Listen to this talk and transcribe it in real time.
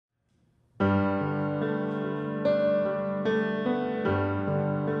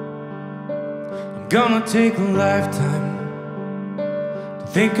gonna take a lifetime to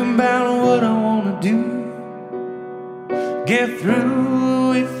think about what I wanna do, get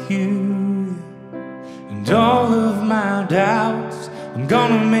through with you and all of my doubts. I'm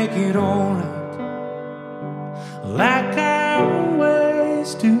gonna make it alright, like I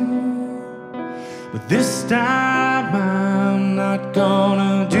always do. But this time I'm not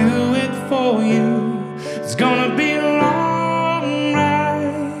gonna do it for you. It's gonna be a long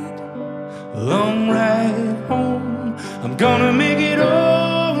ride home. I'm gonna make it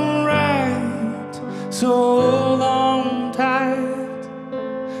alright, so hold on tight.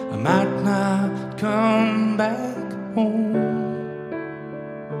 I might not come back home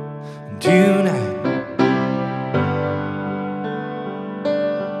tonight.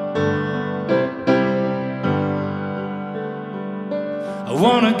 I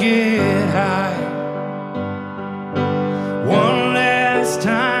wanna get high one last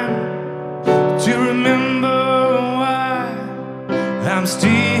time to remember why I'm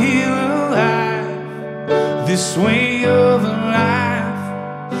still alive. This way of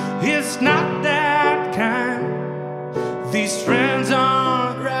life, it's not that kind. These friends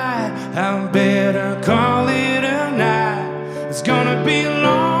aren't right, I better call it a night. It's gonna be a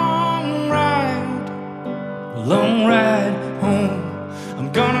long ride home.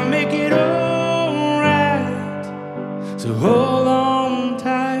 I'm gonna make it alright, so hold on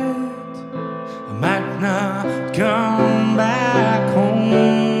tight. I might not come back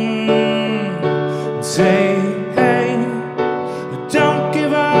home and say, hey, don't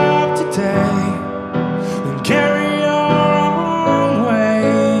give up today and carry your own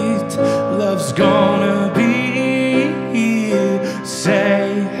weight. Love's gonna be here. Say,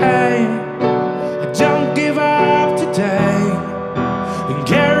 hey, don't give up today and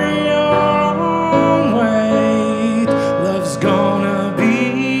carry your own weight. Love's gonna be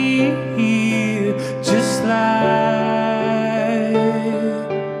here just like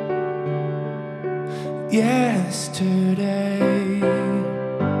yesterday.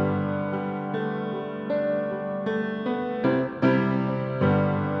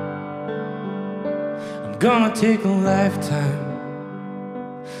 I'm gonna take a lifetime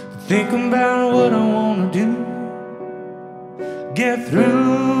to think about what I wanna do, get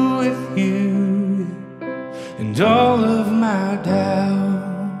through with you and all of my doubts.